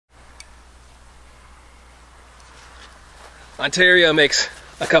Ontario makes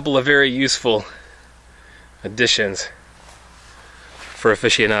a couple of very useful additions for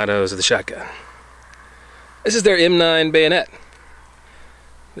aficionados of the shotgun. This is their M9 bayonet.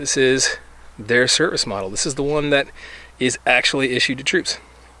 This is their service model. This is the one that is actually issued to troops.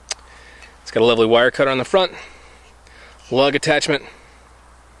 It's got a lovely wire cutter on the front, lug attachment,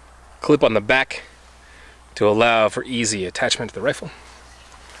 clip on the back to allow for easy attachment to the rifle.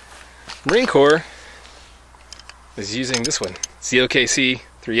 Marine Corps is using this one. It's the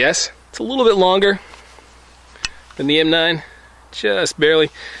OKC3S. It's a little bit longer than the M9, just barely.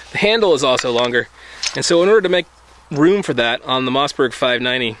 The handle is also longer, and so in order to make room for that on the Mossberg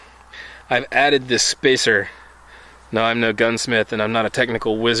 590, I've added this spacer. Now, I'm no gunsmith and I'm not a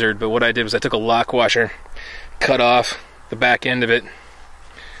technical wizard, but what I did was I took a lock washer, cut off the back end of it,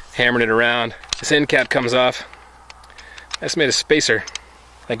 hammered it around. This end cap comes off. I just made a spacer.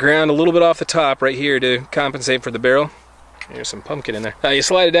 I ground a little bit off the top right here to compensate for the barrel. There's some pumpkin in there. Now you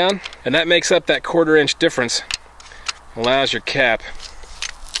slide it down, and that makes up that 1/4 inch difference. Allows your cap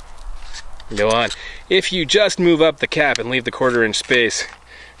to go on. If you just move up the cap and leave the 1/4 inch space,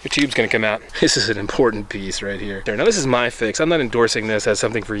 your tube's gonna come out. This is an important piece right here. Now this is my fix. I'm not endorsing this as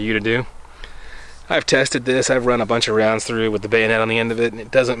something for you to do. I've tested this. I've run a bunch of rounds through with the bayonet on the end of it, and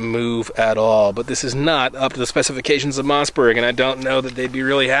it doesn't move at all. But this is not up to the specifications of Mossberg, and I don't know that they'd be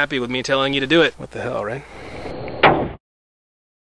really happy with me telling you to do it. What the hell, right?